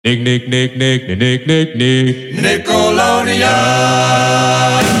Nickelodeon.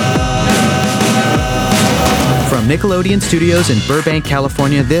 From Nickelodeon Studios in Burbank,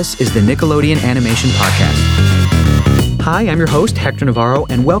 California, this is the Nickelodeon Animation Podcast. Hi, I'm your host, Hector Navarro,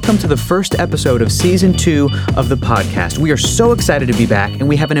 and welcome to the first episode of Season 2 of the podcast. We are so excited to be back, and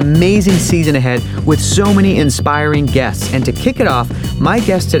we have an amazing season ahead with so many inspiring guests. And to kick it off, my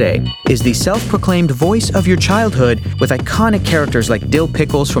guest today is the self-proclaimed voice of your childhood with iconic characters like Dil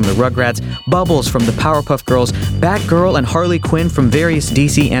Pickles from the Rugrats, Bubbles from the Powerpuff Girls, Batgirl and Harley Quinn from various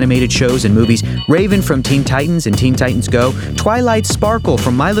DC animated shows and movies, Raven from Teen Titans and Teen Titans Go, Twilight Sparkle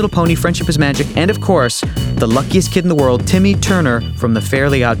from My Little Pony Friendship is Magic, and of course, the luckiest kid in the world, Timmy Turner from The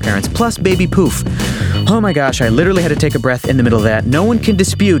Fairly Odd Parents, plus Baby Poof. Oh my gosh, I literally had to take a breath in the middle of that. No one can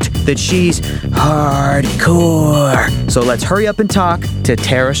dispute that she's hardcore. So let's hurry up and talk to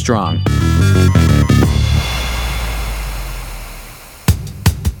Tara Strong.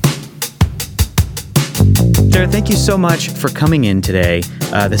 Tara, thank you so much for coming in today.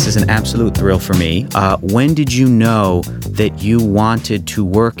 This is an absolute thrill for me. When did you know that you wanted to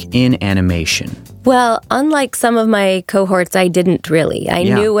work in animation? Well, unlike some of my cohorts, I didn't really. I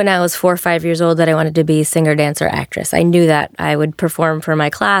knew when I was 4 or 5 years old that I wanted to be singer, dancer, actress. I knew that I would perform for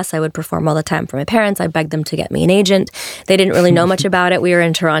my class. I would perform all the time for my parents. I begged them to get me an agent. They didn't really know much about it. We were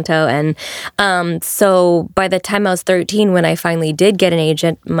in Toronto. And so by the time I was 13, when I finally did get an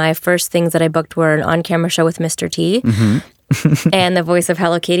agent, my first things that I booked were an on-camera show with Mr. T. Mm-hmm. and the voice of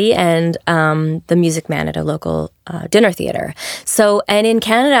Hello Kitty and the Music Man at a local dinner theater. So, and in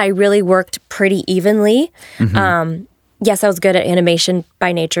Canada, I really worked pretty evenly. Mm-hmm. Yes, I was good at animation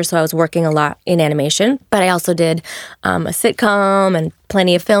by nature, so I was working a lot in animation. But I also did a sitcom and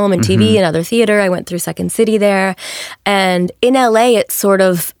plenty of film and TV and other theater. I went through Second City there. And in LA, it's sort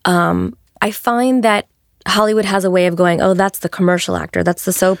of, I find that Hollywood has a way of going, oh, that's the commercial actor, that's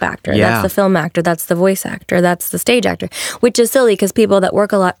the soap actor, that's the film actor, that's the voice actor, that's the stage actor, which is silly because people that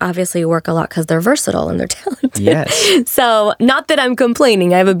work a lot obviously work a lot because they're versatile and they're talented. Yes. So not that I'm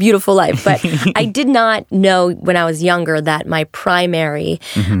complaining, I have a beautiful life, but I did not know when I was younger that my primary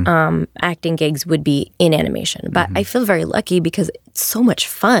acting gigs would be in animation. But I feel very lucky because it's so much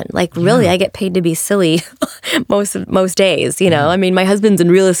fun. Like really, I get paid to be silly most days, you know. I mean, my husband's in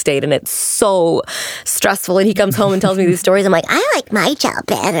real estate and it's so stressful, and he comes home and tells me these stories. I'm like, I like my job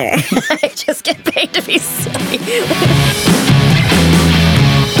better. I just get paid to be silly.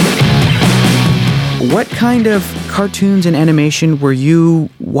 What kind of cartoons and animation were you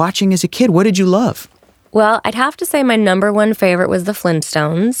watching as a kid? What did you love? Well, I'd have to say my number one favorite was the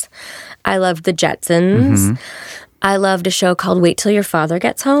Flintstones. I loved the Jetsons. I loved a show called Wait Till Your Father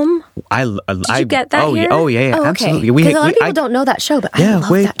Gets Home. Did you get that here? Oh, yeah, okay. Absolutely. Because a lot of people don't know that show, but I love that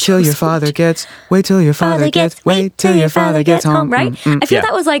show. Wait till your father gets home, right? I feel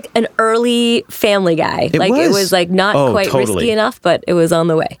that was like an early Family Guy. It was like not quite risky enough, but it was on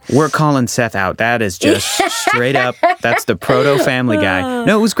the way. We're calling Seth out. That is just straight up, that's the proto Family Guy.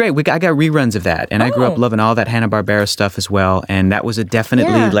 No, it was great. I got reruns of that, and I grew up loving all that Hanna-Barbera stuff as well, and that was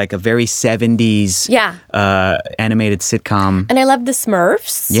definitely like a very 70s animated sitcom. And I loved the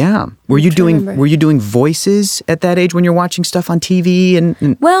Smurfs. Yeah. Were you doing voices at that age when you're watching stuff on TV?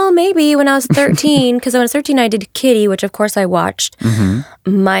 And Well, maybe when I was 13, because when I was 13 I did Kiddie, which of course I watched.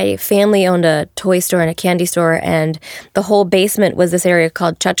 My family owned a toy store and a candy store, and the whole basement was this area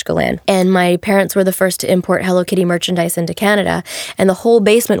called Chutchgaland. And my parents were the first to import Hello Kitty merchandise into Canada, and the whole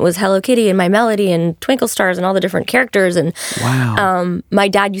basement was Hello Kitty and My Melody and Twinkle Stars and all the different characters. And my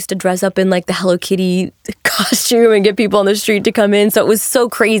dad used to dress up in like the Hello Kitty costume and get people on the street to come in. So it was so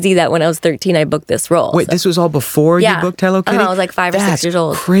crazy that when I was 13, I booked this role. Wait, this was all before you booked Hello Kitty? I was like 5 or 6 years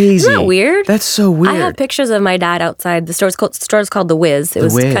old. Crazy. Isn't that weird? That's so weird. I have pictures of my dad outside. The store's called The Wiz. It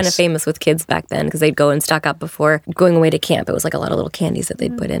was kind of famous with kids back then because they'd go and stock up before going away to camp. It was like a lot of little candies that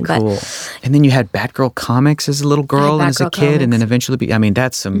they'd put in. Cool. And then you had Batgirl comics as a little girl and as a kid, comics. And then eventually,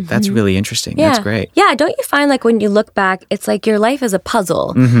 that's really interesting. Yeah. That's great. Yeah, don't you find like when you look back, it's like your life is a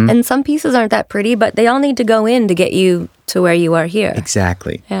puzzle, and some pieces aren't that pretty, but they all need to go in to get you to where you are here.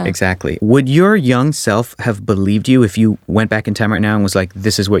 Exactly. Yeah. Exactly. Would your young self have believed you if you went back in time right now and was like,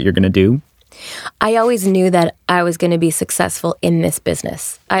 this is what you're going to do? I always knew that I was going to be successful in this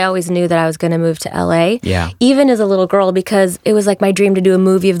business. I always knew that I was going to move to LA, even as a little girl, because it was like my dream to do a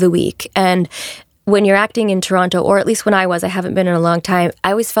movie of the week. And when you're acting in Toronto, or at least when I haven't been in a long time, I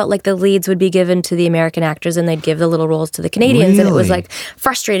always felt like the leads would be given to the American actors and they'd give the little roles to the Canadians. Really? And it was like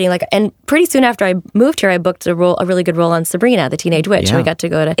frustrating. And pretty soon after I moved here, I booked a really good role on Sabrina, the Teenage Witch. And we got to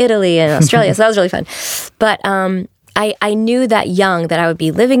go to Italy and Australia. So that was really fun. But I knew that young that I would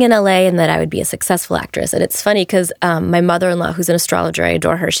be living in LA and that I would be a successful actress. And it's funny because my mother-in-law, who's an astrologer, I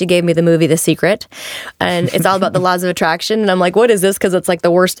adore her, she gave me the movie The Secret. And it's all about the laws of attraction. And I'm like, what is this? Because it's like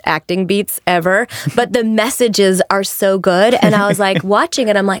the worst acting beats ever. But the messages are so good. And I was like watching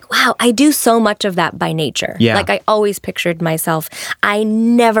it, I'm like, wow, I do so much of that by nature. Yeah. Like I always pictured myself. I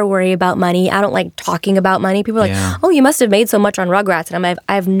never worry about money. I don't like talking about money. People are like, oh, you must have made so much on Rugrats. And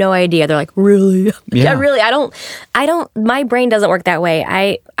I have no idea. They're like, really? Yeah, really. I don't, my brain doesn't work that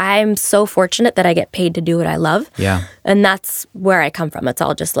way. I'm so fortunate that I get paid to do what I love. Yeah. And that's where I come from. It's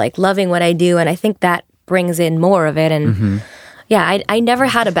all just like loving what I do. And I think that brings in more of it. And I never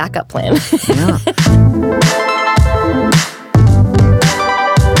had a backup plan. Yeah.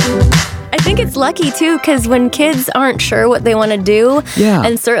 I think it's lucky too, because when kids aren't sure what they want to do,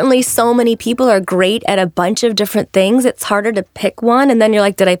 and certainly so many people are great at a bunch of different things, it's harder to pick one. And then you're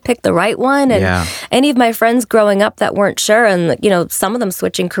like, did I pick the right one? And any of my friends growing up that weren't sure, and some of them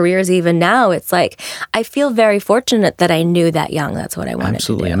switching careers even now, it's like, I feel very fortunate that I knew that young. That's what I wanted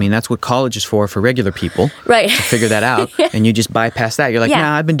Absolutely. to do. I mean, that's what college is for regular people. Right. To figure that out. And you just bypass that. You're like,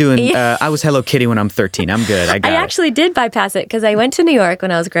 nah, I've been doing, I was Hello Kitty when I'm 13. I'm good. I actually did bypass it because I went to New York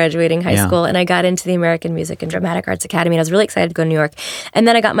when I was graduating high school, and I got into the American Music and Dramatic Arts Academy, and I was really excited to go to New York. And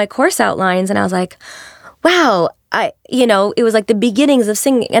then I got my course outlines, and I was like, wow, it was like the beginnings of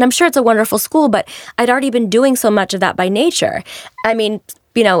singing. And I'm sure it's a wonderful school, but I'd already been doing so much of that by nature. I mean,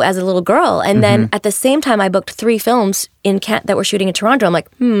 as a little girl. And then at the same time, I booked 3 films that were shooting in Toronto. I'm like,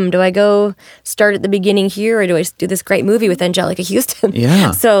 do I go start at the beginning here, or do I do this great movie with Angelica Houston?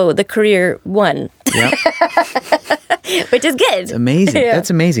 Yeah. So the career won. Yep. Which is good. It's amazing. Yeah. That's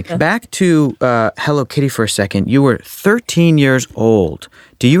amazing. Back to Hello Kitty for a second. You were 13 years old.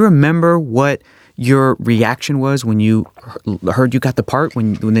 Do you remember what your reaction was when you heard you got the part,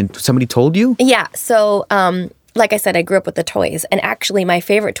 when somebody told you? Yeah. So, like I said, I grew up with the toys. And actually, my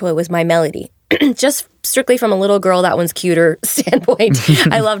favorite toy was My Melody. Just strictly from a little girl, that one's cuter standpoint.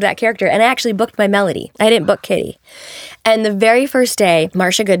 I loved that character. And I actually booked My Melody. I didn't book Kitty. And the very first day,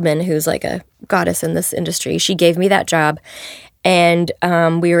 Marcia Goodman, who's like a goddess in this industry, she gave me that job. And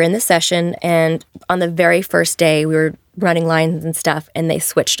we were in the session. And on the very first day, we were running lines and stuff. And they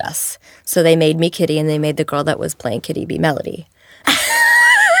switched us. So they made me Kitty, and they made the girl that was playing Kitty be Melody.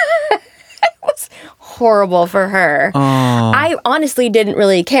 Horrible for her. I honestly didn't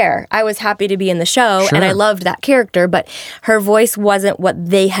really care. I was happy to be in the show, and I loved that character, but her voice wasn't what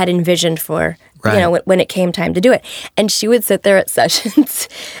they had envisioned for, when it came time to do it. And she would sit there at sessions,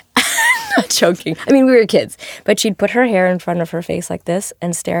 not joking. I mean, we were kids, but she'd put her hair in front of her face like this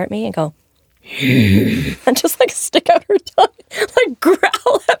and stare at me and go, and just like stick out her tongue, like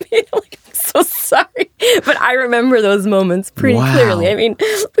growl at me. I'm like, I'm so sorry. But I remember those moments pretty clearly. I mean,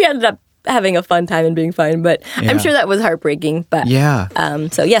 we ended up having a fun time and being fine, but I'm sure that was heartbreaking. But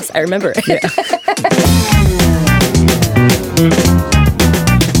so yes, I remember it. Yeah.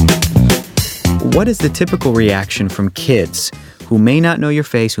 What is the typical reaction from kids who may not know your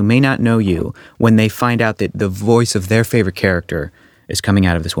face, who may not know you, when they find out that the voice of their favorite character is coming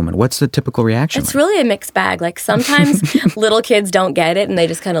out of this woman? What's the typical reaction? It's really a mixed bag. Like sometimes little kids don't get it and they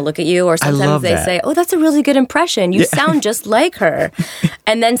just kind of look at you, or sometimes they say, oh, that's a really good impression. You sound just like her.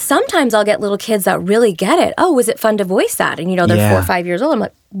 And then sometimes I'll get little kids that really get it. Oh, was it fun to voice that? And they're 4 or 5 years old. I'm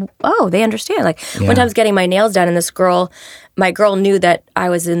like, oh, they understand. Like one time I was getting my nails done, and my girl knew that I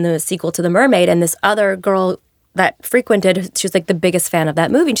was in the sequel to The Mermaid, and this other girl that frequented, she was like the biggest fan of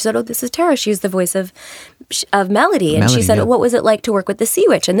that movie. And she said, oh, this is Tara. She's the voice of Melody. And she said, what was it like to work with the Sea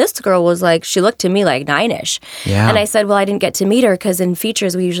Witch? And this girl was like, she looked to me like 9-ish. Yeah. And I said, well, I didn't get to meet her because in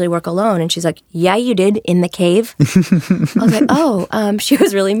features we usually work alone. And she's like, yeah, you did, in the cave. I was like, oh, she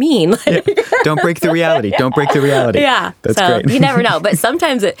was really mean. Don't break the reality. Don't break the reality. Yeah. That's so great. You never know. But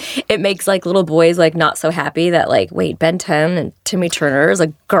sometimes it makes like little boys like not so happy that like, wait, Ben 10 and Timmy Turner is a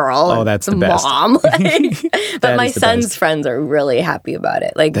girl. Oh, that's the best. Mom. But my son's friends are really happy about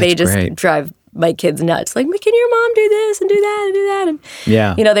it. Like they just drive my kids nuts. Like, can your mom do this and do that and do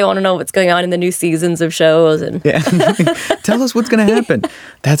that? And they want to know what's going on in the new seasons of shows. And tell us what's going to happen.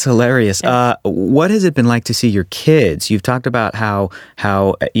 That's hilarious. What has it been like to see your kids? You've talked about how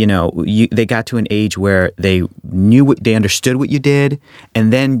they got to an age where they they understood what you did,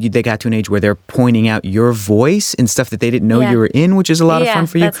 and then they got to an age where they're pointing out your voice and stuff that they didn't know you were in, which is a lot of fun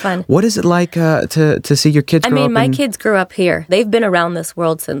for you. That's fun. What is it like to see your kids grow up? I mean, my kids grew up here. They've been around this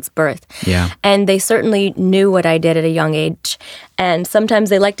world since birth. Yeah. And they certainly knew what I did at a young age. And sometimes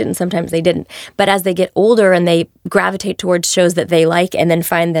they liked it and sometimes they didn't. But as they get older and they gravitate towards shows that they like and then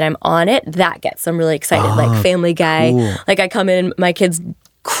find that I'm on it, that gets them really excited. Like Family Guy. Cool. Like I come in, my kids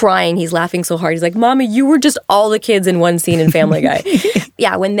crying. He's laughing so hard. He's like, Mommy, you were just all the kids in one scene in Family Guy.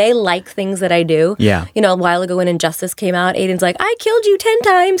 Yeah, when they like things that I do. Yeah. You know, a while ago when Injustice came out, Aiden's like, I killed you 10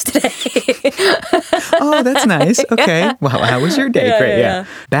 times today. Oh, that's nice. Okay. Yeah. Wow, how was your day? Great, yeah.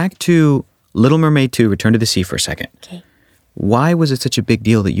 Back to Little Mermaid 2, Return to the Sea for a second. Okay. Why was it such a big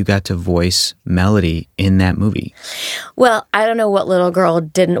deal that you got to voice Melody in that movie? Well, I don't know what little girl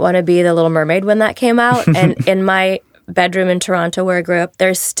didn't want to be the Little Mermaid when that came out. And in my bedroom in Toronto where I grew up,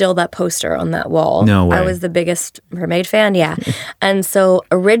 there's still that poster on that wall. No way. I was the biggest Mermaid fan, yeah. And so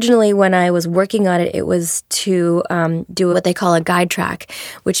originally when I was working on it, it was to do what they call a guide track,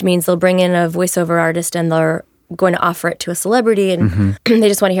 which means they'll bring in a voiceover artist and they're going to offer it to a celebrity and they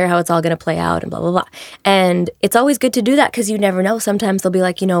just want to hear how it's all going to play out and blah, blah, blah. And it's always good to do that because you never know. Sometimes they'll be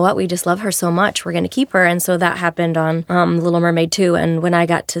like, you know what, we just love her so much, we're going to keep her. And so that happened on Little Mermaid 2. And when I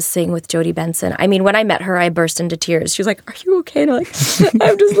got to sing with Jodie Benson, I mean, when I met her, I burst into tears. She was like, are you okay? And I'm like,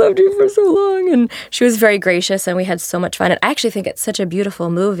 I've just loved you for so long. And she was very gracious and we had so much fun. And I actually think it's such a beautiful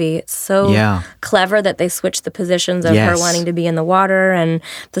movie. It's so clever that they switched the positions of her wanting to be in the water, and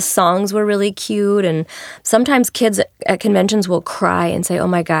the songs were really cute. And sometimes kids at conventions will cry and say, oh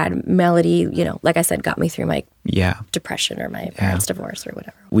my God, Melody, you know, like I said, got me through my depression or my parents' divorce or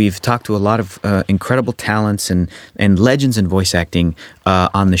whatever. We've talked to a lot of incredible talents and legends in voice acting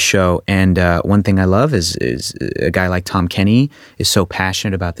on the show. And one thing I love is a guy like Tom Kenny is so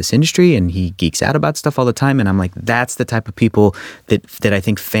passionate about this industry and he geeks out about stuff all the time. And I'm like, that's the type of people that I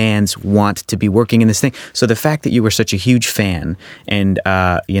think fans want to be working in this thing. So the fact that you were such a huge fan and,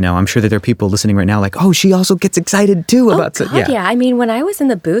 you know, I'm sure that there are people listening right now like, oh, she also gets excited too about God, yeah. I mean, when I was in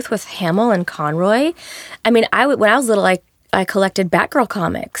the booth with Hamill and Conroy, I mean, when I was little, I collected Batgirl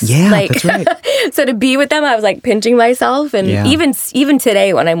comics. Yeah, that's right. So to be with them, I was like pinching myself. And even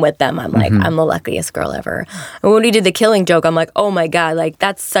today when I'm with them, I'm like, I'm the luckiest girl ever. And when we did the Killing Joke, I'm like, oh my God, like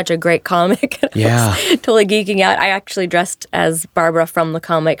that's such a great comic. I was totally geeking out. I actually dressed as Barbara from the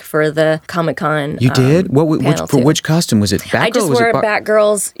comic for the Comic-Con. You did? Which costume? Was it Batgirl? I just wore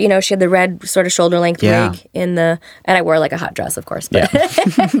Batgirl's, you know, she had the red sort of shoulder length wig and I wore like a hot dress, of course. But,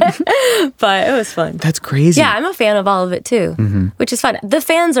 but it was fun. That's crazy. Yeah, I'm a fan of all of it too. Which is fun. The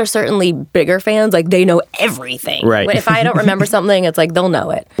fans are certainly bigger fans. Like, they know everything. Right. But if I don't remember something, it's like, they'll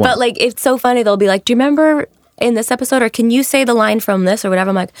know it. But, like, it's so funny. They'll be like, do you remember in this episode? Or can you say the line from this or whatever?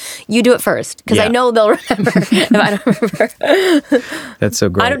 I'm like, you do it first. Because I know they'll remember if I don't remember. That's so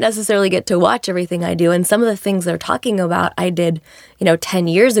great. I don't necessarily get to watch everything I do. And some of the things they're talking about, I did, 10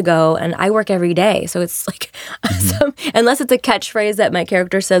 years ago. And I work every day. So it's like, unless it's a catchphrase that my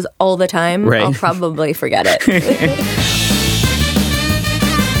character says all the time, I'll probably forget it.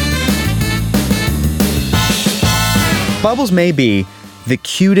 Bubbles may be the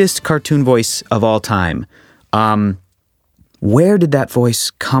cutest cartoon voice of all time. Where did that voice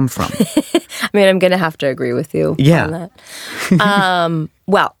come from? I mean, I'm going to have to agree with you on that.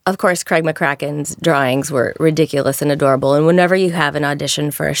 Well, of course, Craig McCracken's drawings were ridiculous and adorable. And whenever you have an audition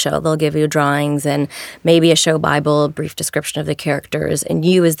for a show, they'll give you drawings and maybe a show Bible, a brief description of the characters. And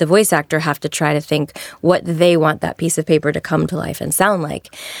you, as the voice actor, have to try to think what they want that piece of paper to come to life and sound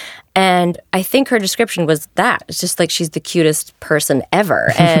like. And I think her description was that. It's just like she's the cutest person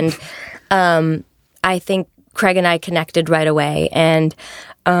ever. And I think Craig and I connected right away. And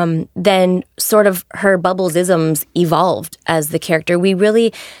then sort of her Bubbles-isms evolved as the character. We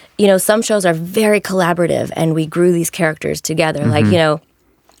really, some shows are very collaborative and we grew these characters together. Like,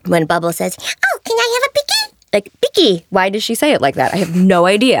 when Bubbles says, oh, can I have a picky? Like, picky. Why does she say it like that? I have no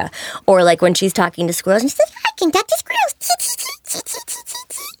idea. Or like when she's talking to squirrels and she says, I can talk to squirrels.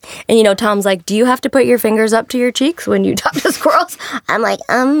 And, Tom's like, do you have to put your fingers up to your cheeks when you talk to squirrels? I'm like,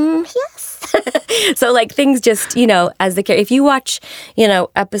 yes. So, like, things just, as the if you watch,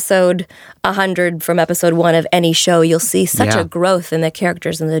 episode 100 from episode 1 of any show, you'll see such a growth in the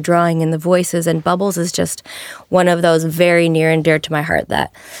characters and the drawing and the voices. And Bubbles is just one of those very near and dear to my heart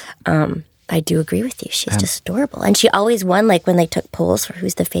that I do agree with you. She's just adorable. And she always won, like, when they took polls for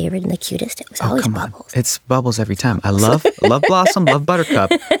who's the favorite and the cutest. It was always Bubbles. It's Bubbles every time. I love Blossom, love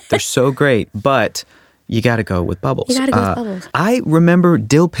Buttercup. They're so great. But you got to go with Bubbles. You got to go with Bubbles. I remember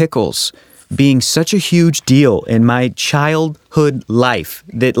Dil Pickles being such a huge deal in my childhood life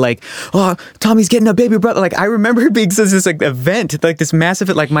that, like, oh, Tommy's getting a baby brother. Like, I remember it being such this like event, like this massive.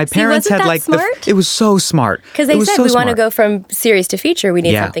 Like, my parents had like it was so smart because they said we want to go from series to feature. We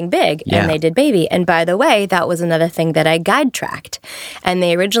need something big, and they did Baby. And by the way, that was another thing that I guide tracked, and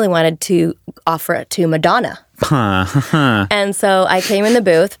they originally wanted to offer it to Madonna. And so I came in the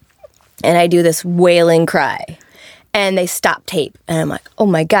booth, and I do this wailing cry. And they stopped tape. And I'm like, oh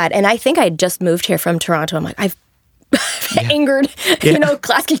my God. And I think I had just moved here from Toronto. I'm like, I've angered,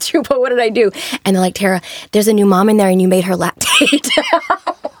 class teacher, but what did I do? And they're like, Tara, there's a new mom in there and you made her lactate.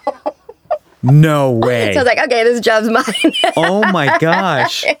 No way. So I was like, okay, this job's mine. Oh my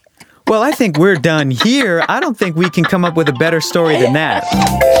gosh. Well, I think we're done here. I don't think we can come up with a better story than that.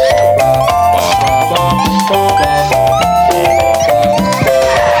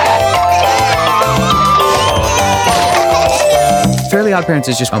 Fairly Odd Parents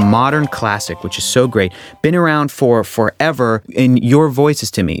is just a modern classic, which is so great. Been around for forever. And your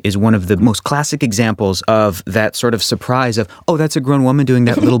voices, Timmy, is one of the most classic examples of that sort of surprise of, oh, that's a grown woman doing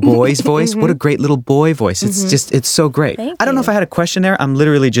that little boy's voice. What a great little boy voice. It's so great. I don't know if I had a question there. I'm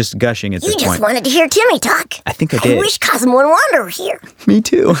literally just gushing at this point. You just wanted to hear Timmy talk. I think I did. I wish Cosmo and Wanda were here. Me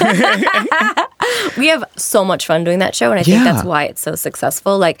too. We have so much fun doing that show, and I think that's why it's so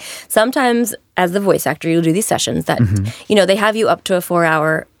successful. Like, sometimes as the voice actor, you'll do these sessions that, they have you up to a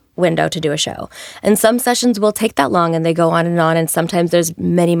 4-hour window to do a show. And some sessions will take that long, and they go on, and sometimes there's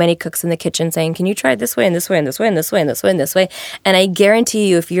many, many cooks in the kitchen saying, can you try it this way, and this way, and this way, and this way, and this way, and this way? And I guarantee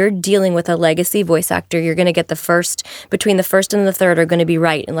you, if you're dealing with a legacy voice actor, you're going to get between the first and the third are going to be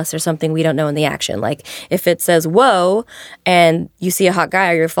right, unless there's something we don't know in the action. Like, if it says, whoa, and you see a hot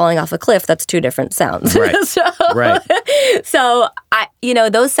guy or you're falling off a cliff, that's two different sounds. Right. So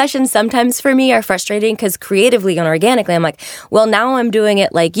those sessions sometimes for me are frustrating because creatively and organically, I'm like, well, now I'm doing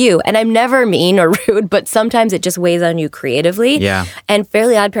it like you. And I'm never mean or rude, but sometimes it just weighs on you creatively. Yeah. And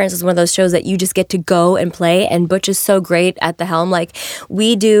Fairly Odd Parents is one of those shows that you just get to go and play. And Butch is so great at the helm. Like,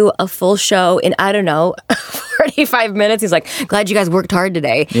 we do a full show in, 45 minutes. He's like, glad you guys worked hard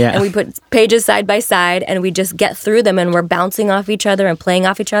today. Yeah. And we put pages side by side and we just get through them and we're bouncing off each other and playing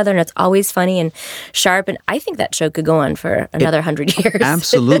off each other. And it's always funny and sharp. And I think that show could go on for another 100 years.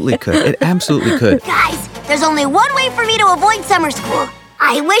 Absolutely could. It absolutely could. Guys, there's only one way for me to avoid summer school.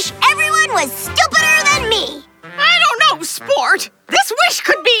 I wish everyone was stupider than me. I don't know, sport. This wish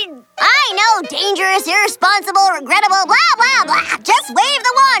could be... I know, dangerous, irresponsible, regrettable, blah, blah, blah. Just wave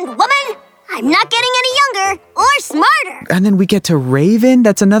the wand, woman. I'm not getting any younger or smarter. And then we get to Raven.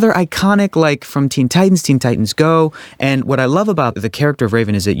 That's another iconic, like, from Teen Titans Go. And what I love about the character of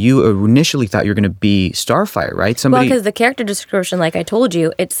Raven is that you initially thought you were going to be Starfire, right? Well, because the character description, like I told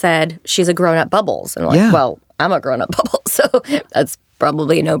you, it said she's a grown-up Bubbles. And well, I'm a grown-up Bubbles, so that's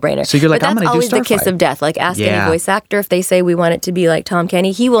probably a no-brainer. So you're like, I'm going to do Starfire. But that's always the kiss of death. Like, ask any voice actor if they say we want it to be like Tom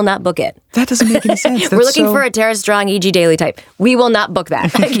Kenny. He will not book it. That doesn't make any sense. We're looking for a Tara Strong, E.G. Daily type. We will not book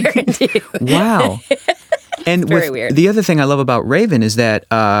that. I guarantee you. Wow. And very weird. The other thing I love about Raven is that,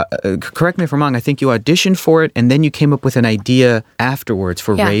 correct me if I'm wrong, I think you auditioned for it and then you came up with an idea afterwards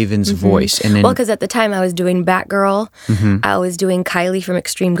for Raven's voice. And then, because at the time I was doing Batgirl, I was doing Kylie from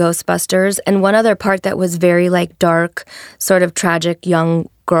Extreme Ghostbusters, and one other part that was very like dark, sort of tragic young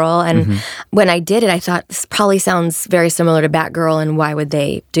girl. And when I did it, I thought this probably sounds very similar to Batgirl, and why would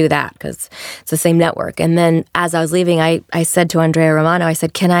they do that? Because it's the same network. And then as I was leaving, I said to Andrea Romano, I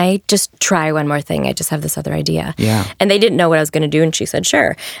said, can I just try one more thing? I just have this other idea. Yeah. And they didn't know what I was going to do, and she said,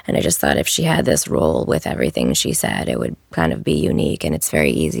 sure. And I just thought if she had this role with everything she said, it would kind of be unique, and it's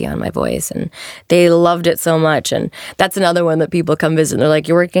very easy on my voice. And they loved it so much. And that's another one that people come visit, and they're like,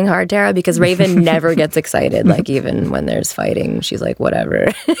 you're working hard, Tara? Because Raven never gets excited. Like, even when there's fighting, she's like, whatever.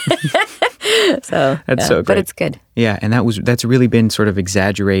 So that's so great. But it's good. Yeah, and that's really been sort of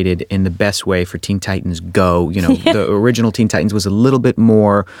exaggerated in the best way for Teen Titans Go. The original Teen Titans was a little bit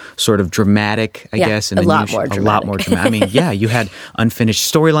more sort of dramatic, I guess. And a lot more dramatic. I mean, you had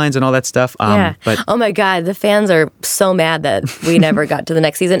unfinished storylines and all that stuff. But oh my God, the fans are so mad that we never got to the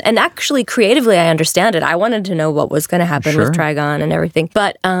next season. And actually, creatively, I understand it. I wanted to know what was going to happen with Trigon and everything.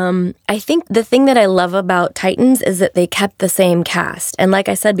 But I think the thing that I love about Titans is that they kept the same cast. And like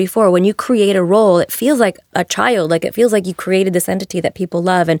I said before, when you create a role, it feels like a child. Like, it feels like you created this entity that people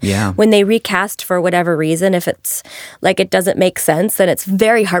love. And when they recast for whatever reason, if it's like it doesn't make sense, then it's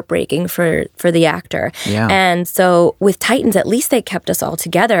very heartbreaking for the actor. Yeah. And so with Titans, at least they kept us all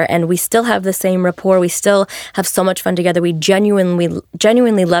together, and we still have the same rapport. We still have so much fun together. We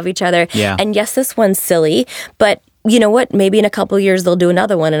genuinely love each other. Yeah. And yes, this one's silly, but you know what? Maybe in a couple of years they'll do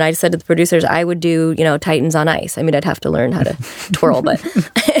another one. And I said to the producers, I would do, Titans on Ice. I mean, I'd have to learn how to twirl, but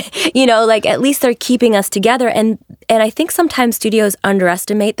like at least they're keeping us together. And I think sometimes studios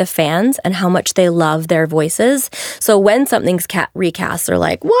underestimate the fans and how much they love their voices. So when something's recast, they're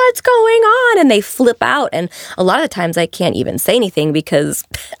like, what's going on? And they flip out. And a lot of the times I can't even say anything because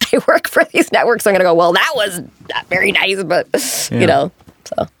I work for these networks. So I'm going to go, well, that was not very nice, but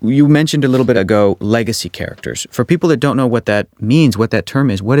So you mentioned a little bit ago legacy characters. For people that don't know what that means, what that term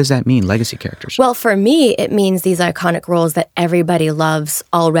is, what does that mean, legacy characters? Well, for me, it means these iconic roles that everybody loves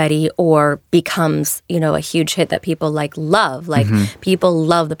already or becomes, a huge hit that people love. Like people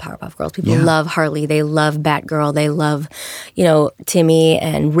love the Powerpuff Girls. People love Harley. They love Batgirl. They love, Timmy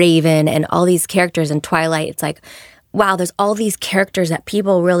and Raven and all these characters in Twilight. It's like, wow, there's all these characters that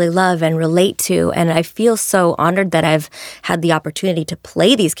people really love and relate to. And I feel so honored that I've had the opportunity to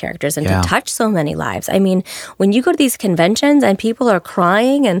play these characters and to touch so many lives. I mean, when you go to these conventions and people are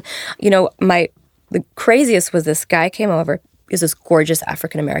crying and, the craziest was this guy came over. Is this gorgeous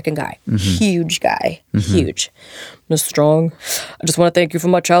African-American guy. Huge guy. Huge. Miss Strong, I just want to thank you for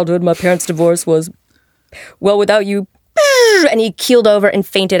my childhood. My parents' divorce was, well, without you. And he keeled over and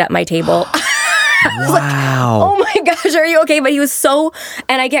fainted at my table. Wow. Oh my gosh, are you okay? But he was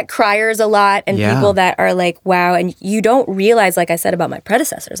and I get criers a lot and people that are like, wow. And you don't realize, like I said about my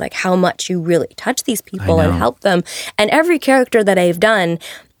predecessors, like how much you really touch these people and help them. And every character that I've done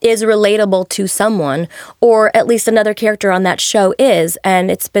is relatable to someone, or at least another character on that show is.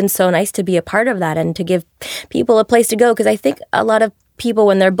 And it's been so nice to be a part of that and to give people a place to go. Because I think a lot of people,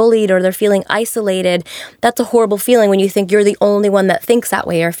 when they're bullied or they're feeling isolated, that's a horrible feeling when you think you're the only one that thinks that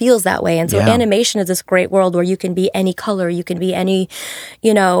way or feels that way. And so animation is this great world where you can be any color, you can be any,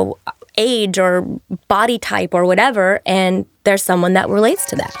 age or body type or whatever, and there's someone that relates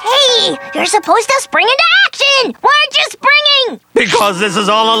to that. Hey, you're supposed to spring into action! Why aren't you springing? Because this is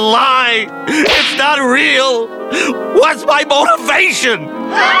all a lie! It's not real! What's my motivation?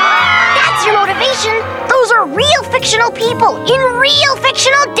 That's your motivation? Those are real fictional people in real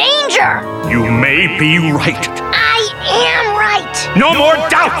fictional danger! You may be right. I am right! No more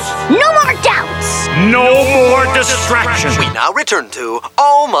doubts! No more doubts! No more distractions! We now return to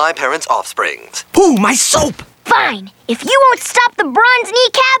All My Parents' Offsprings. Ooh, my soap! Fine. If you won't stop the bronze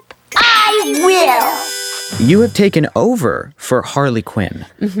kneecap, I will! You have taken over for Harley Quinn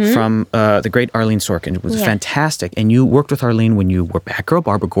from the great Arlene Sorkin. It was fantastic. And you worked with Arlene when you were Batgirl,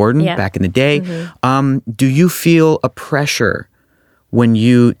 Barbara Gordon, back in the day. Do you feel a pressure when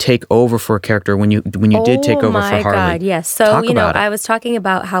you take over for a character, when you did take over for Harley? Oh my God, yes. So, I was talking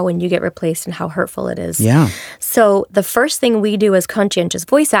about how when you get replaced and how hurtful it is. Yeah. So the first thing we do as conscientious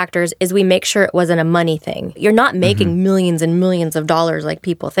voice actors is we make sure it wasn't a money thing. You're not making millions and millions of dollars like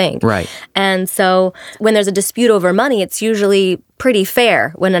people think. Right. And so when there's a dispute over money, it's usually pretty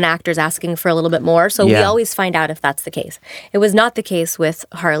fair when an actor's asking for a little bit more. So we always find out if that's the case. It was not the case with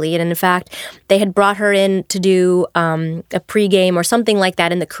Harley. And in fact, they had brought her in to do a pregame or something like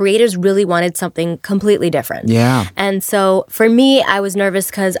that. And the creators really wanted something completely different. Yeah. And so for me, I was nervous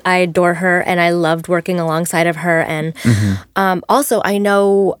because I adore her and I loved working alongside of her. And also, I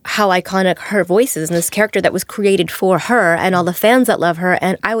know how iconic her voice is and this character that was created for her and all the fans that love her.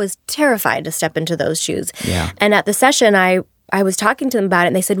 And I was terrified to step into those shoes. Yeah. And at the session, I was talking to them about it,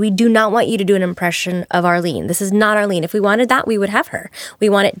 and they said, we do not want you to do an impression of Arlene. This is not Arlene. If we wanted that, we would have her. We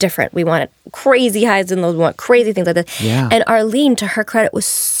want it different. We want it crazy highs and lows. We want crazy things like that. Yeah. And Arlene, to her credit, was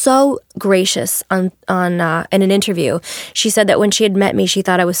so gracious in an interview. She said that when she had met me, she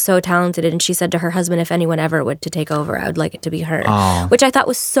thought I was so talented, and she said to her husband, if anyone ever would to take over, I would like it to be her, which I thought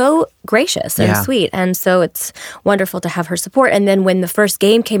was so gracious and sweet. And so it's wonderful to have her support. And then when the first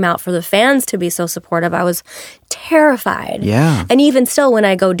game came out for the fans to be so supportive, I was terrified. Yeah. And even still, when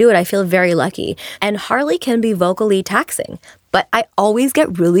I go do it, I feel very lucky. And Harley can be vocally taxing, but I always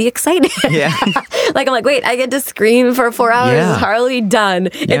get really excited. Yeah. I'm like, wait, I get to scream for 4 hours. Yeah. Harley, done.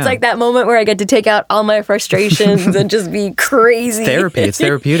 Yeah. It's like that moment where I get to take out all my frustrations and just be crazy. Therapy. It's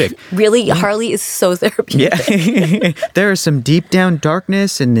therapeutic. Really, Harley is so therapeutic. Yeah. There is some deep down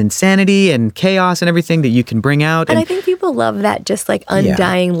darkness and insanity and chaos and everything that you can bring out. And I think people love that just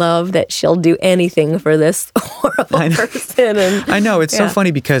undying love that she'll do anything for this horrible person. And, I know. It's so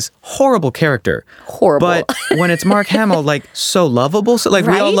funny because horrible character. Horrible. But when it's Mark Hamill, so lovable. So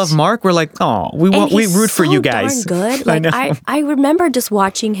we all love Mark. We're like, oh, we root for you guys. Darn good. I remember just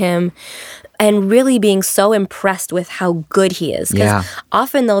watching him and really being so impressed with how good he is. Because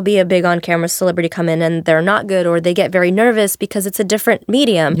often there'll be a big on-camera celebrity come in and they're not good or they get very nervous because it's a different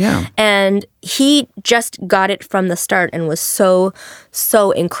medium. Yeah. And he just got it from the start and was so, so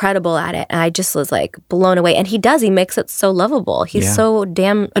incredible at it. And I just was blown away. And he makes it so lovable. He's so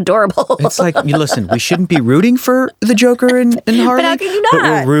damn adorable. It's listen, we shouldn't be rooting for the Joker and Harley. But how can you not? But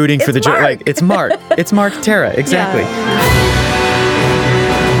we're rooting for the Joker. It's Mark. It's Mark Tara. Exactly. Yeah.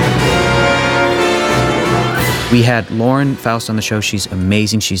 We had Lauren Faust on the show. She's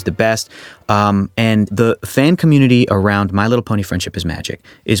amazing. She's the best. And the fan community around My Little Pony Friendship is Magic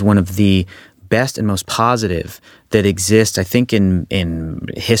is one of the best and most positive that exists, I think, in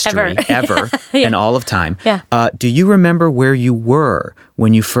history, ever in all of time. Yeah. Do you remember where you were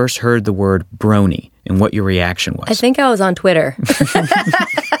when you first heard the word brony and what your reaction was? I think I was on Twitter.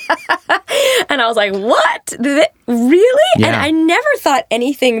 And I was like, what? Really? Yeah. And I never thought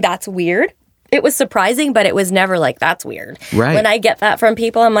anything that's weird. It was surprising, but it was never like, that's weird. Right. When I get that from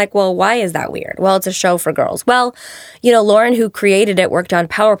people, I'm like, well, why is that weird? Well, it's a show for girls. Well, Lauren, who created it, worked on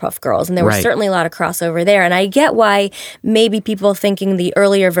Powerpuff Girls, and there was certainly a lot of crossover there. And I get why maybe people thinking the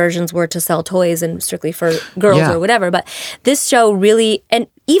earlier versions were to sell toys and strictly for girls or whatever. But this show really, and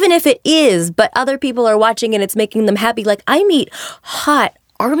even if it is, but other people are watching and it's making them happy. Like, I meet hot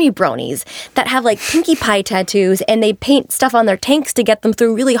Army bronies that have like Pinkie Pie tattoos, and they paint stuff on their tanks to get them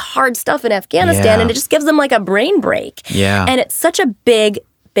through really hard stuff in Afghanistan, and it just gives them like a brain break. Yeah. And it's such a big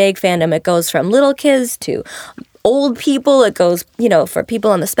fandom. It goes from little kids to old people. It goes, for people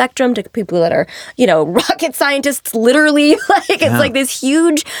on the spectrum to people that are, rocket scientists, literally. It's like this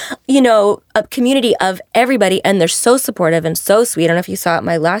huge, a community of everybody, and they're so supportive and so sweet. I don't know if you saw at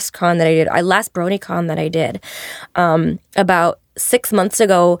my last last Brony con that I did, about 6 months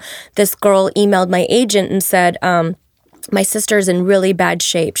ago, this girl emailed my agent and said, my sister's in really bad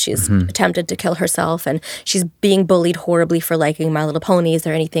shape. She's attempted to kill herself, and she's being bullied horribly for liking My Little Pony. Is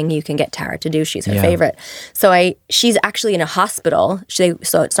there anything you can get Tara to do? She's her favorite. So she's actually in a hospital. So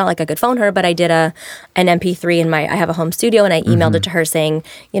it's not like I could phone her, but I did an MP3 in I have a home studio, and I emailed it to her saying,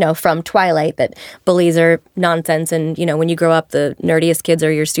 from Twilight, that bullies are nonsense, and when you grow up, the nerdiest kids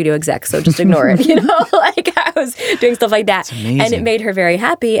are your studio execs, so just ignore it. Like I was doing stuff like that, and it made her very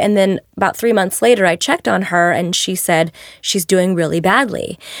happy. And then about 3 months later, I checked on her, and she said she's doing really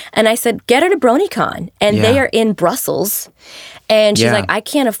badly. And I said, get her to BronyCon. And they are in Brussels. And she's like, I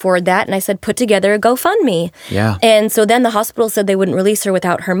can't afford that. And I said, put together a GoFundMe. Yeah. And so then the hospital said they wouldn't release her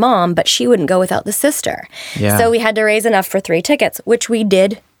without her mom, but she wouldn't go without the sister. Yeah. So we had to raise enough for 3 tickets, which we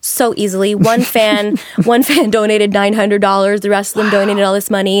did so easily. One fan donated $900. The rest of them donated all this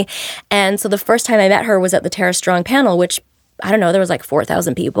money. And so the first time I met her was at the Tara Strong panel, which, I don't know, there was like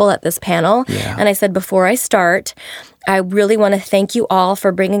 4,000 people at this panel. Yeah. And I said, before I start, I really want to thank you all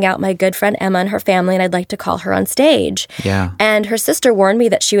for bringing out my good friend Emma and her family, and I'd like to call her on stage. Yeah. And her sister warned me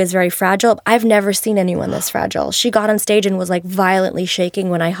that she was very fragile. I've never seen anyone this fragile. She got on stage and was like violently shaking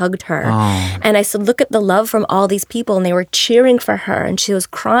when I hugged her. Oh. And I said, look at the love from all these people, and they were cheering for her, and she was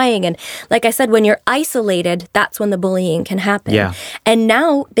crying. And like I said, when you're isolated, that's when the bullying can happen. Yeah. And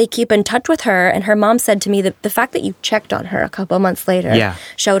now they keep in touch with her, and her mom said to me that the fact that you checked on her a couple of months later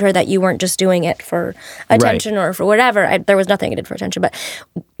showed her that you weren't just doing it for attention or for whatever. There was nothing I did for attention, but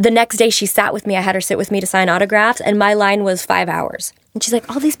the next day she sat with me. I had her sit with me to sign autographs, and my line was 5 hours. And she's like,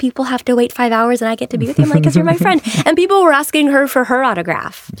 all these people have to wait 5 hours, and I get to be with you. I'm like, because you're my friend. And people were asking her for her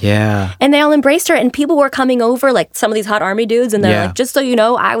autograph. Yeah. And they all embraced her, and people were coming over, like some of these hot Army dudes, and they're like, just so you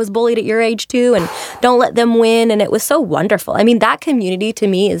know, I was bullied at your age too, and don't let them win. And it was so wonderful. I mean, that community to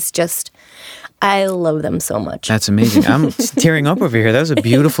me is just, I love them so much. That's amazing. I'm tearing up over here. That was a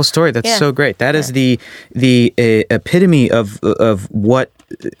beautiful story. That's so great. That is the epitome of what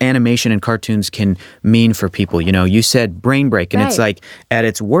animation and cartoons can mean for people. You said brain break, and it's like at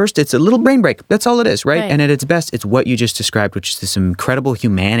its worst, it's a little brain break. That's all it is, right? And at its best, it's what you just described, which is this incredible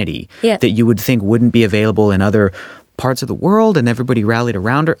humanity that you would think wouldn't be available in other parts of the world, and everybody rallied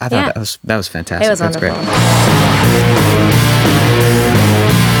around her. I thought that was fantastic. It was That's wonderful. Great.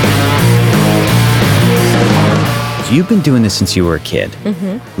 You've been doing this since you were a kid,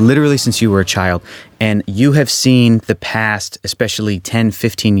 literally since you were a child, and you have seen the past, especially 10,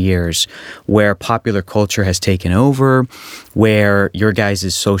 15 years, where popular culture has taken over, where your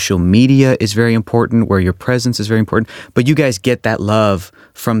guys' social media is very important, where your presence is very important, but you guys get that love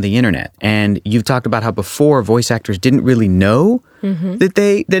from the internet. And you've talked about how before voice actors didn't really know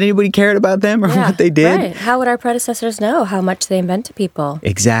that anybody cared about them or what they did. Right. How would our predecessors know how much they meant to people?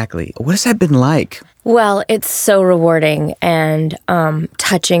 Exactly. What has that been like? Well, it's so rewarding and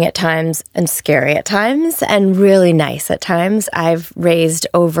touching at times and scary at times and really nice at times. I've raised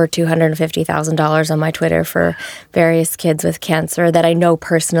over $250,000 on my Twitter for various kids with cancer that I know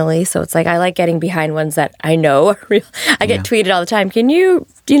personally. So it's like I like getting behind ones that I know are real. I get tweeted all the time. Can you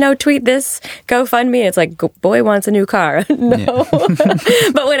tweet this GoFundMe? And it's like, boy wants a new car. No.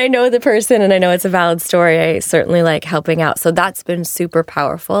 But when I know the person and I know it's a valid story, I certainly like helping out. So that's been super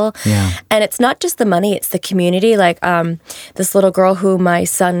powerful. Yeah. And it's not just the money, it's the community. Like this little girl who my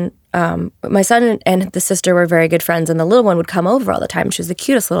son and the sister were very good friends, and the little one would come over all the time. She was the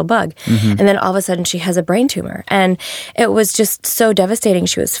cutest little bug. And then all of a sudden she has a brain tumor. And it was just so devastating.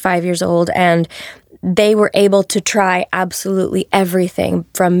 She was 5 years old, and they were able to try absolutely everything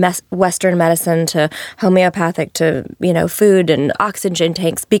from Western medicine to homeopathic to, food and oxygen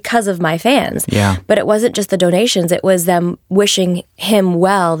tanks because of my fans. Yeah. But it wasn't just the donations. It was them wishing him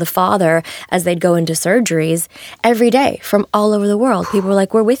well, the father, as they'd go into surgeries every day from all over the world. People were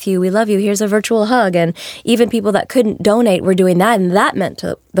like, we're with you. We love you. Here's a virtual hug. And even people that couldn't donate were doing that. And that meant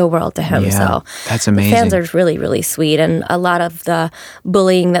the world to him. Yeah, so that's amazing. The fans are really, really sweet. And a lot of the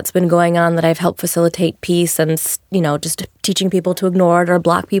bullying that's been going on that I've helped facilitate peace and, just teaching people to ignore it or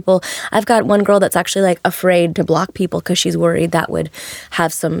block people. I've got one girl that's actually like afraid to block people because she's worried that would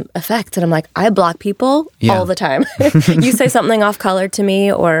have some effects. And I'm like, I block people all the time. You say something off color to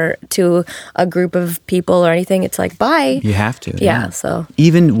me or to a group of people or anything, it's like, bye. You have to. Yeah, so.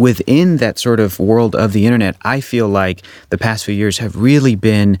 Even within that sort of world of the internet, I feel like the past few years have really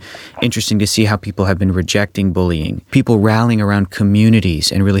been interesting to see how people have been rejecting bullying. People rallying around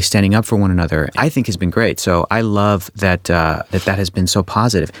communities and really standing up for one another, I think has been great. So I love that that has been so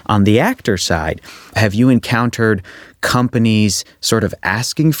positive. On the actor side, have you encountered companies sort of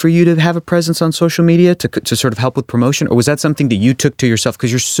asking for you to have a presence on social media to sort of help with promotion? Or was that something that you took to yourself?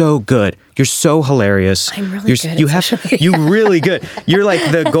 Because you're so good. You're so hilarious. I'm really good at social media. You're really good. You're like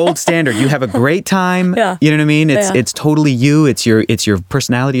the gold standard. You have a great time. Yeah. You know what I mean? It's totally you. It's your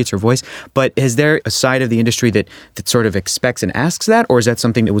personality. It's your voice. But is there a side of the industry that sort of expects and asks that? Or is that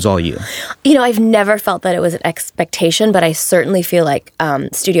something that was all you? I've never felt that it was an expectation, but I certainly feel like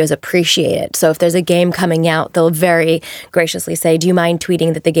studios appreciate it. So if there's a game coming out, they'll very graciously say, do you mind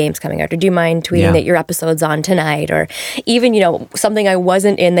tweeting that the game's coming out? Or do you mind tweeting that your episode's on tonight? Or even, something I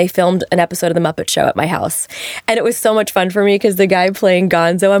wasn't in, they filmed an episode of The Muppet Show at my house. And it was so much fun for me because the guy playing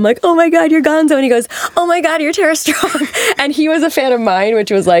Gonzo, I'm like, oh my God, you're Gonzo. And he goes, oh my God, you're Tara Strong. And he was a fan of mine,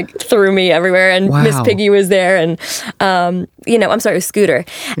 which was like, threw me everywhere. And wow. Miss Piggy was there. And, I'm sorry, it was Scooter.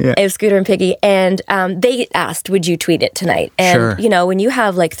 Yeah. It was Scooter and Piggy. And they asked, would you tweet it tonight? And, when you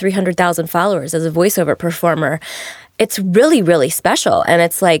have like 300,000 followers as a voiceover performer, it's really, really special. And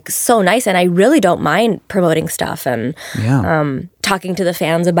it's like so nice. And I really don't mind promoting stuff and talking to the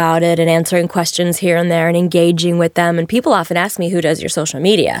fans about it and answering questions here and there and engaging with them. And people often ask me, who does your social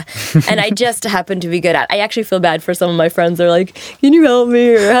media? And I just happen to be good at it. I actually feel bad for some of my friends. They're like, can you help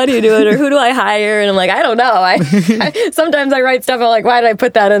me? Or how do you do it? Or who do I hire? And I'm like, I don't know. Sometimes I write stuff. I'm like, why did I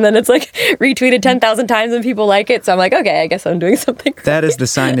put that? And then it's like retweeted 10,000 times and people like it. So I'm like, okay, I guess I'm doing something right. That is the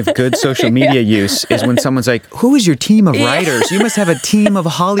sign of good social media use, is when someone's like, who is your team of writers? You must have a team of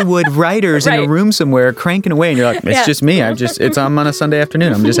Hollywood writers in a room somewhere cranking away. And you're like, it's just me. It's on a Sunday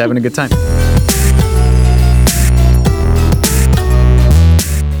afternoon. I'm just having a good time.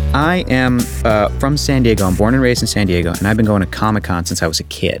 I am from San Diego. I'm born and raised in San Diego, and I've been going to Comic-Con since I was a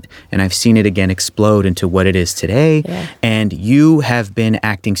kid. And I've seen it again explode into what it is today. Yeah. And you have been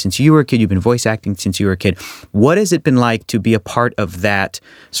acting since you were a kid. You've been voice acting since you were a kid. What has it been like to be a part of that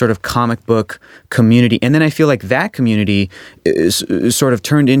sort of comic book community? And then I feel like that community is sort of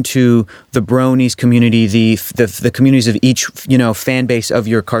turned into the Bronies community, the communities of each, fan base of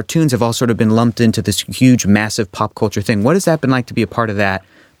your cartoons have all sort of been lumped into this huge, massive pop culture thing. What has that been like to be a part of that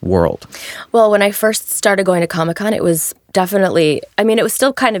world? Well, when I first started going to Comic-Con, it was definitely, it was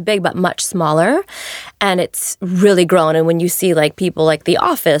still kind of big, but much smaller. And it's really grown. And when you see like people like The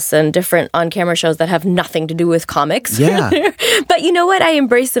Office and different on-camera shows that have nothing to do with comics. Yeah. But you know what? I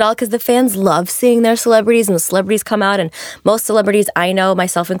embrace it all because the fans love seeing their celebrities and the celebrities come out. And most celebrities I know,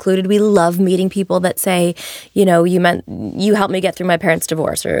 myself included, we love meeting people that say, you helped me get through my parents'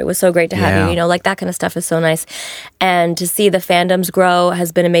 divorce, or it was so great to have you. Like that kind of stuff is so nice. And to see the fandoms grow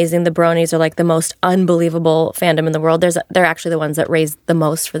has been amazing. The Bronies are like the most unbelievable fandom in the world. They're actually the ones that raised the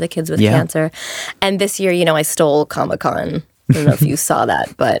most for the kids with cancer. And this year, I stole Comic-Con. I don't know if you saw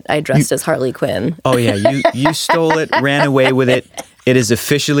that, but I dressed as Harley Quinn. Oh, yeah. You stole it, ran away with it. It is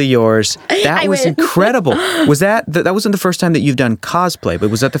officially yours. That was incredible. Was that wasn't the first time that you've done cosplay,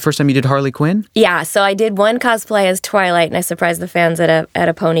 but was that the first time you did Harley Quinn? Yeah, so I did one cosplay as Twilight, and I surprised the fans at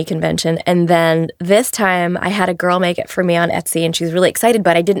a pony convention. And then this time, I had a girl make it for me on Etsy, and she was really excited,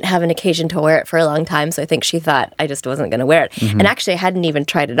 but I didn't have an occasion to wear it for a long time, so I think she thought I just wasn't going to wear it. Mm-hmm. And actually, I hadn't even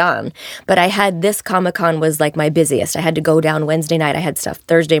tried it on. But I had this Comic-Con was like my busiest. I had to go down Wednesday night. I had stuff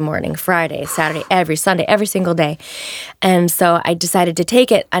Thursday morning, Friday, Saturday, every Sunday, every single day. And so I decided to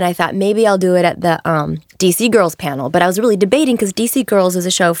take it, and I thought maybe I'll do it at the DC Girls panel. But I was really debating because DC Girls is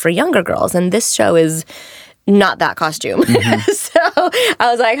a show for younger girls, and this show is not that costume. Mm-hmm. So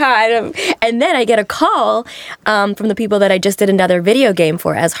I was like, hi. And then I get a call from the people that I just did another video game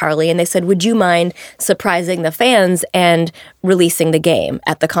for as Harley, and they said, would you mind surprising the fans and releasing the game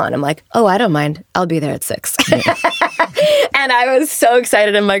at the con? I'm like, oh, I don't mind. I'll be there at 6. And I was so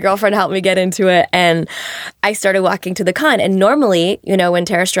excited, and my girlfriend helped me get into it, and I started walking to the con. And normally, when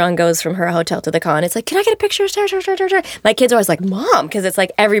Tara Strong goes from her hotel to the con, it's like, can I get a picture of Tara? My kids are always like, Mom, because it's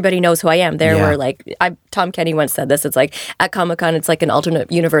like everybody knows who I am. We're like, Tom Kenny once said this, it's like at Comic-Con, it's like an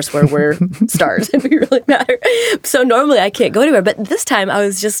alternate universe where we're stars and we really matter. So normally I can't go anywhere, but this time I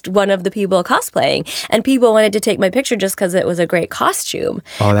was just one of the people cosplaying, and people wanted to take my picture just because it was a great costume.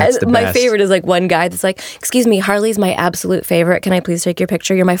 Oh, that's the best. My favorite is like one guy that's like, excuse me, Harley's my absolute favorite. Can I please take your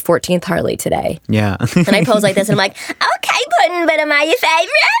picture? You're my 14th Harley today. Yeah. And I pose like this, and I'm like, okay, Puddin', but am I your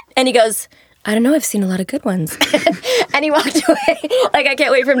favorite? And he goes, I don't know, I've seen a lot of good ones. And he walked away. Like, I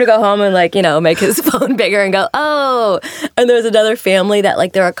can't wait for him to go home and, make his phone bigger and go, oh. And there was another family that,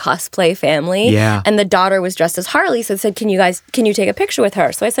 they're a cosplay family. Yeah. And the daughter was dressed as Harley, so I said, can you take a picture with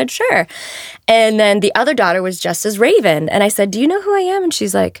her? So I said, sure. And then the other daughter was dressed as Raven. And I said, do you know who I am? And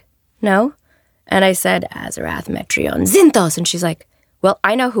she's like, no. And I said, Azarath, Metreon, Zinthos. And she's like, well,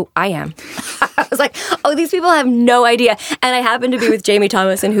 I know who I am. I was like, oh, these people have no idea. And I happened to be with Jamie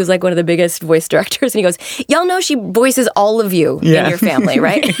Thomason, who's one of the biggest voice directors. And he goes, y'all know she voices all of you in your family,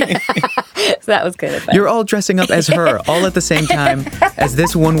 right? So that was kind of fun. You're all dressing up as her, all at the same time as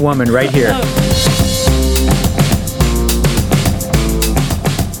this one woman right here.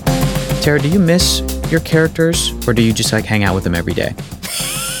 Tara, do you miss your characters, or do you just hang out with them every day?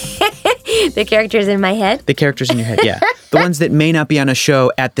 The characters in my head? The characters in your head, yeah. The ones that may not be on a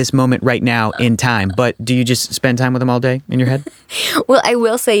show at this moment right now in time, but do you just spend time with them all day in your head? Well, I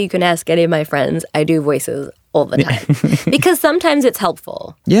will say you can ask any of my friends. I do voices all the time. Because sometimes it's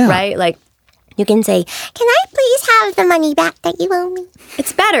helpful. Yeah. Right? You can say, can I please have the money back that you owe me?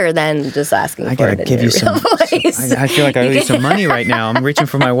 It's better than just asking for it. I gotta give you some. I feel like I owe you some money right now. I'm reaching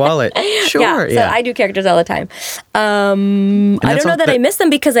for my wallet. Sure. Yeah. So I do characters all the time. I don't know that I miss them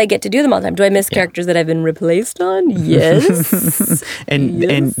because I get to do them all the time. Do I miss characters that I've been replaced on? Yes.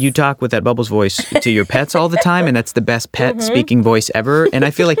 And you talk with that Bubbles voice to your pets all the time, and that's the best pet speaking voice ever. And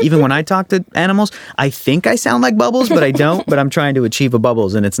I feel like even when I talk to animals, I think I sound like Bubbles, but I don't. But I'm trying to achieve a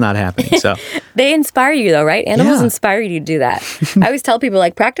Bubbles, and it's not happening. So. They inspire you, though, right? Animals inspire you to do that. I always tell people,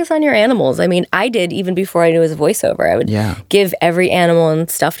 practice on your animals. I mean, I did even before I knew it was a voiceover. I would give every animal and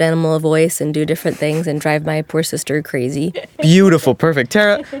stuffed animal a voice and do different things and drive my poor sister crazy. Beautiful. Perfect.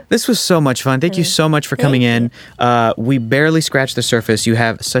 Tara, this was so much fun. Thank you so much for coming in. We barely scratched the surface. You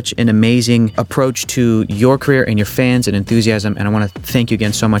have such an amazing approach to your career and your fans and enthusiasm, and I want to thank you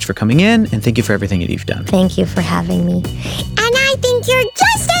again so much for coming in, and thank you for everything that you've done. Thank you for having me. And I think you're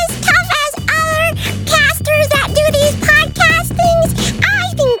just as tough as other casters that do these podcast things.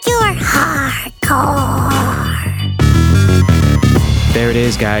 I think you're hardcore. There it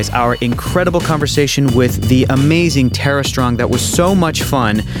is, guys. Our incredible conversation with the amazing Tara Strong. That was so much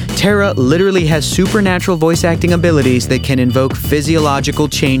fun. Tara literally has supernatural voice acting abilities that can invoke physiological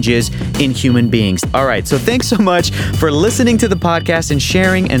changes in human beings. All right, so thanks so much for listening to the podcast and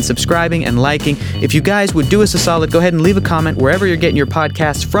sharing and subscribing and liking. If you guys would do us a solid, go ahead and leave a comment wherever you're getting your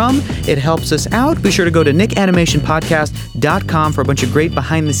podcasts from. It helps us out. Be sure to go to nickanimationpodcast.com for a bunch of great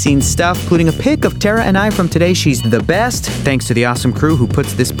behind-the-scenes stuff, including a pic of Tara and I from today. She's the best. Thanks to the awesome crew who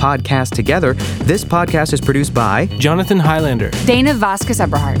puts this podcast together. This podcast is produced by Jonathan Highlander, Dana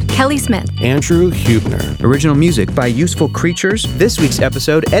Vasquez-Eberhard, Kelly Smith, Andrew Hubner. Original music by Useful Creatures. This week's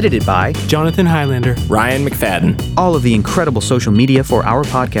episode edited by Jonathan Highlander, Ryan McFadden. All of the incredible social media for our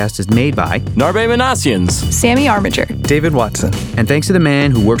podcast is made by Narbe Manassians, Sammy Armiger, David Watson. And thanks to the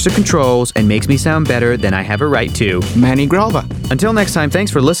man who works the controls and makes me sound better than I have a right to, Manny Gralva. Until next time,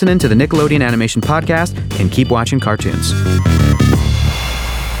 thanks for listening to the Nickelodeon Animation Podcast, and keep watching cartoons.